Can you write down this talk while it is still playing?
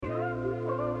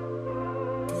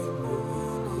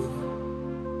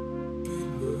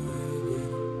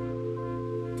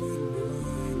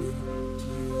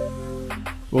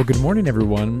Well, good morning,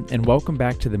 everyone, and welcome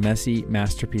back to the Messy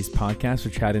Masterpiece Podcast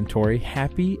with Chad and Tori.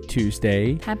 Happy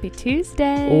Tuesday. Happy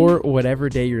Tuesday. Or whatever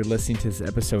day you're listening to this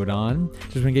episode on.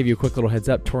 Just want to give you a quick little heads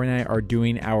up. Tori and I are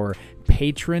doing our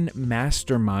patron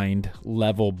mastermind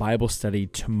level Bible study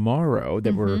tomorrow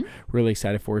that we're really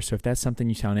excited for. So if that's something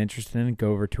you sound interested in,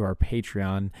 go over to our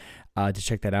Patreon to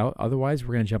check that out. Otherwise,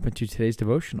 we're going to jump into today's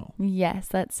devotional. Yes,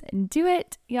 let's do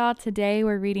it. Y'all, today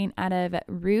we're reading out of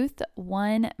Ruth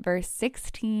 1 verse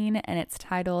 16, and it's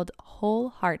titled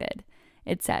Wholehearted.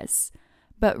 It says,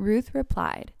 "But Ruth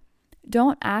replied,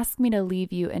 'Don't ask me to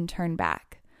leave you and turn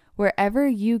back. Wherever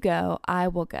you go, I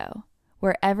will go.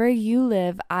 Wherever you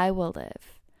live, I will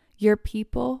live. Your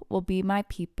people will be my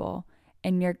people,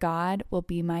 and your God will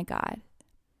be my God.'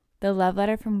 The love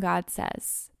letter from God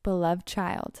says, 'Beloved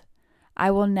child, I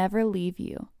will never leave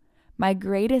you. My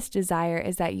greatest desire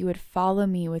is that you would follow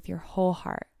me with your whole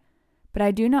heart. But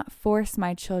I do not force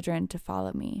my children to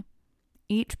follow me.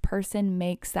 Each person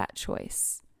makes that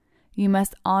choice. You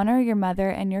must honor your mother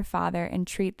and your father and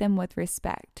treat them with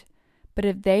respect. But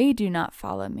if they do not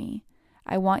follow me,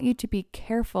 I want you to be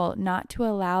careful not to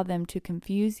allow them to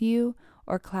confuse you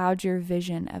or cloud your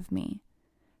vision of me.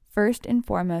 First and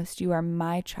foremost, you are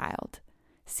my child.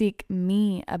 Seek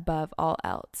me above all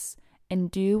else, and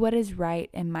do what is right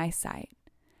in my sight.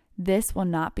 This will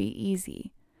not be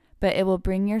easy, but it will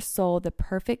bring your soul the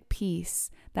perfect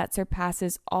peace that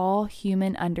surpasses all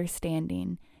human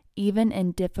understanding, even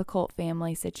in difficult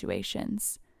family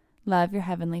situations. Love your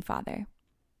Heavenly Father."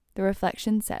 The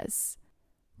reflection says,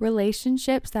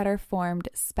 relationships that are formed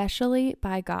specially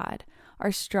by God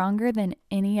are stronger than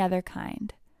any other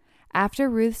kind. After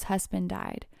Ruth's husband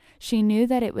died, she knew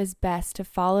that it was best to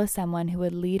follow someone who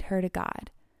would lead her to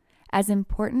God. As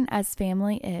important as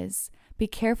family is, be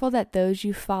careful that those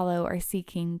you follow are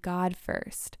seeking God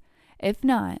first. If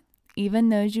not, even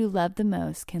those you love the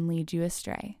most can lead you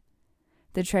astray.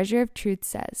 The Treasure of Truth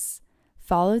says,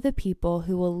 follow the people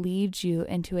who will lead you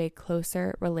into a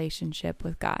closer relationship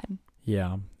with God.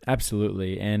 Yeah,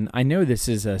 absolutely. And I know this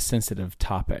is a sensitive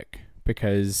topic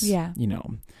because,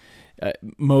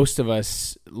 most of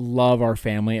us love our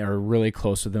family, are really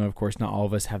close with them. Of course, not all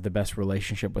of us have the best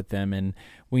relationship with them, and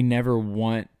we never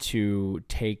want to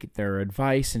take their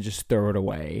advice and just throw it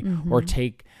away or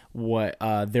take what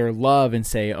their love and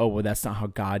say, oh, well, that's not how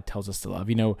God tells us to love.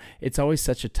 It's always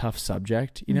such a tough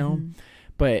subject,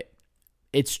 but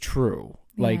it's true.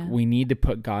 Like we need to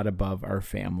put God above our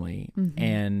family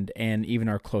and even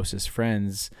our closest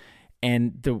friends.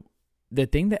 And the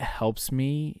thing that helps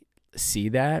me see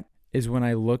that is when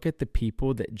I look at the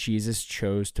people that Jesus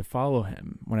chose to follow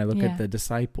him. When I look at the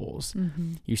disciples,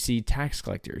 you see tax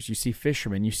collectors, you see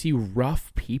fishermen, you see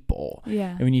rough people.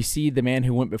 Yeah. And when you see the man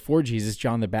who went before Jesus,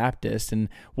 John the Baptist, and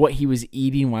what he was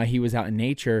eating while he was out in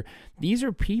nature, these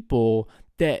are people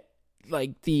that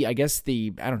the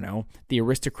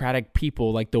aristocratic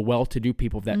people, like the well-to-do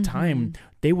people of that time,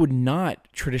 they would not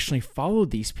traditionally follow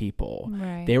these people.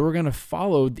 Right. They were going to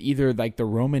follow either like the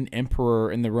Roman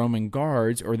emperor and the Roman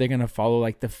guards, or they're going to follow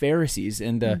like the Pharisees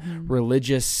and the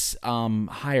religious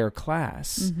higher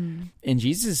class. And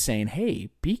Jesus is saying, hey,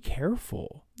 be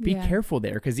careful. Be careful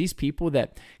there, because these people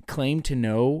that claim to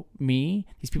know me,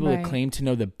 these people that claim to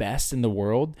know the best in the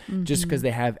world, just because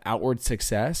they have outward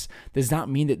success, does not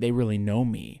mean that they really know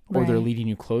me or they're leading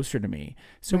you closer to me.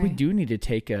 So we do need to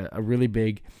take a really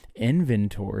big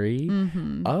inventory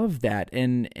of that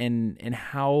and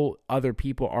how other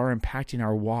people are impacting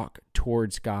our walk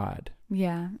towards God.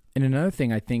 Yeah. And another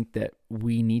thing I think that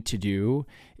we need to do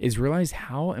is realize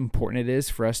how important it is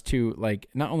for us to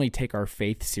not only take our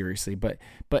faith seriously, but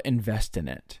invest in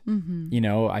it.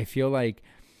 I feel like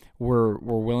we're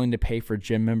willing to pay for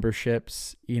gym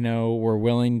memberships. We're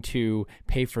willing to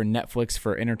pay for Netflix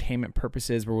for entertainment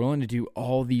purposes. We're willing to do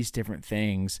all these different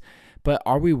things. But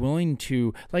are we willing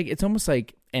to, it's almost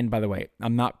like, and by the way,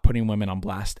 I'm not putting women on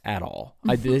blast at all.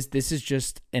 This is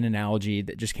just an analogy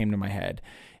that just came to my head.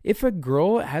 If a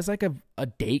girl has a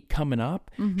date coming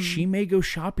up, she may go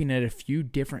shopping at a few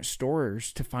different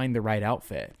stores to find the right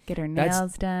outfit. Get her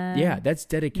nails done. Yeah, that's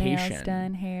dedication. Nails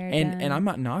done, hair done. And I'm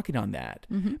not knocking on that.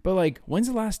 But when's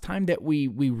the last time that we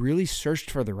really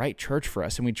searched for the right church for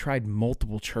us and we tried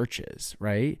multiple churches,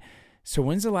 right? So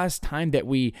when's the last time that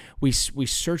we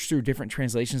searched through different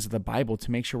translations of the Bible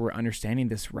to make sure we're understanding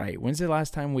this right? When's the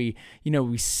last time we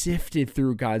sifted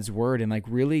through God's word and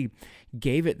really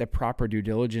gave it the proper due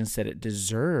diligence that it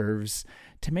deserves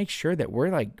to make sure that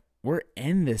we're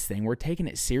in this thing, we're taking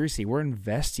it seriously, we're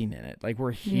investing in it,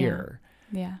 we're here.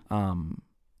 Yeah.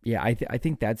 I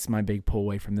think that's my big pull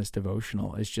away from this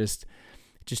devotional is just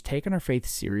taking our faith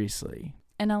seriously.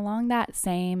 And along that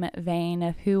same vein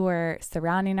of who we're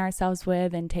surrounding ourselves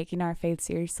with and taking our faith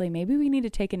seriously, maybe we need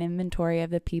to take an inventory of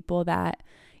the people that,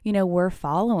 we're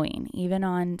following, even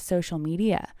on social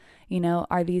media.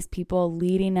 Are these people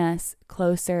leading us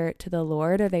closer to the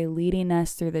Lord? Are they leading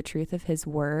us through the truth of His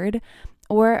word?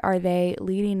 Or are they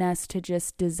leading us to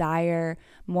just desire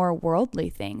more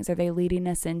worldly things? Are they leading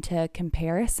us into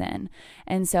comparison?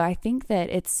 And so I think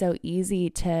that it's so easy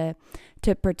to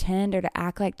pretend or to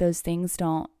act like those things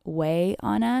don't weigh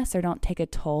on us or don't take a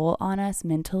toll on us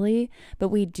mentally. But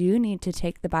we do need to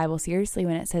take the Bible seriously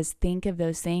when it says, think of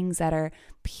those things that are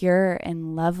pure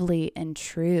and lovely and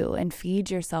true, and feed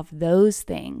yourself those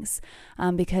things,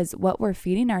 because what we're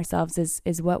feeding ourselves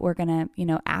is what we're going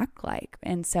to, act like.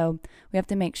 And so we have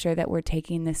to make sure that we're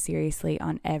taking this seriously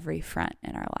on every front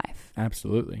in our life.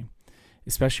 Absolutely.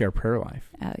 Especially our prayer life.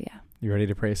 Oh, yeah. You ready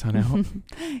to pray us on out?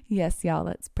 Yes, y'all,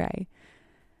 let's pray.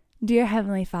 Dear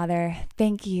Heavenly Father,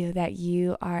 thank you that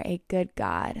you are a good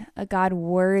God, a God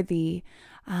worthy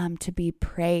to be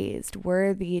praised,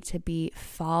 worthy to be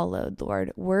followed,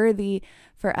 Lord, worthy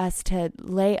for us to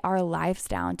lay our lives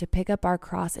down, to pick up our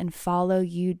cross and follow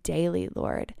you daily,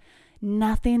 Lord.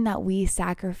 Nothing that we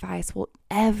sacrifice will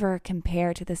ever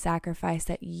compare to the sacrifice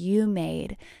that you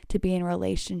made to be in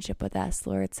relationship with us,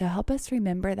 Lord. So help us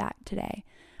remember that today.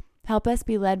 Help us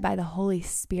be led by the Holy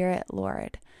Spirit,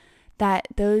 Lord, that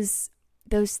those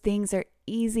things are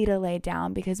easy to lay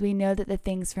down, because we know that the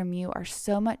things from you are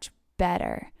so much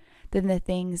better than the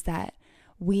things that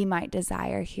we might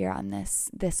desire here on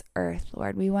this earth,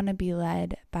 Lord. We want to be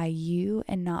led by you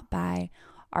and not by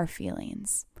our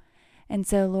feelings. And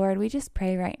so, Lord, we just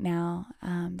pray right now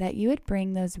that you would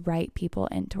bring those right people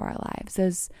into our lives,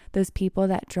 those people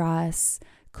that draw us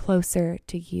closer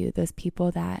to you, those people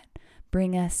that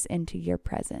bring us into your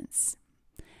presence.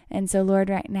 And so, Lord,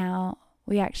 right now,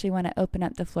 we actually want to open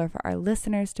up the floor for our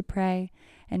listeners to pray,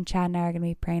 and Chad and I are going to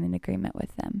be praying in agreement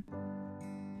with them.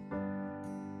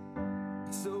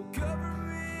 So cover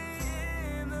me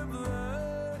in the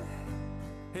blood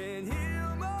and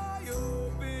heal my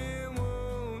open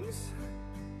wounds.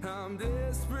 I'm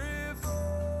desperate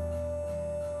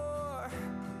for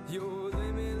your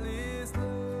limitless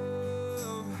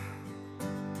love.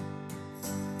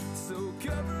 So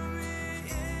cover me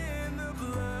in the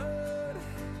blood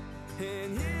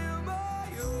and heal my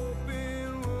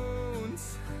open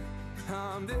wounds.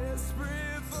 I'm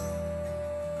desperate for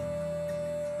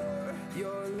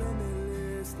your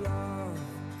limitless love.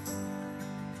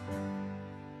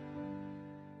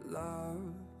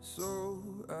 Love so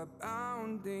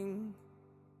abounding,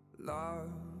 love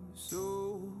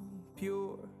so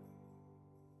pure,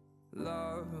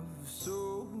 love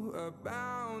so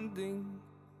abounding,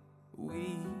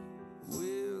 we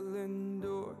will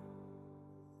endure.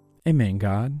 Amen,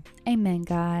 God. Amen,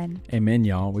 God. Amen,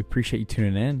 y'all. We appreciate you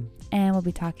tuning in. And we'll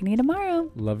be talking to you tomorrow.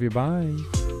 Love you. Bye.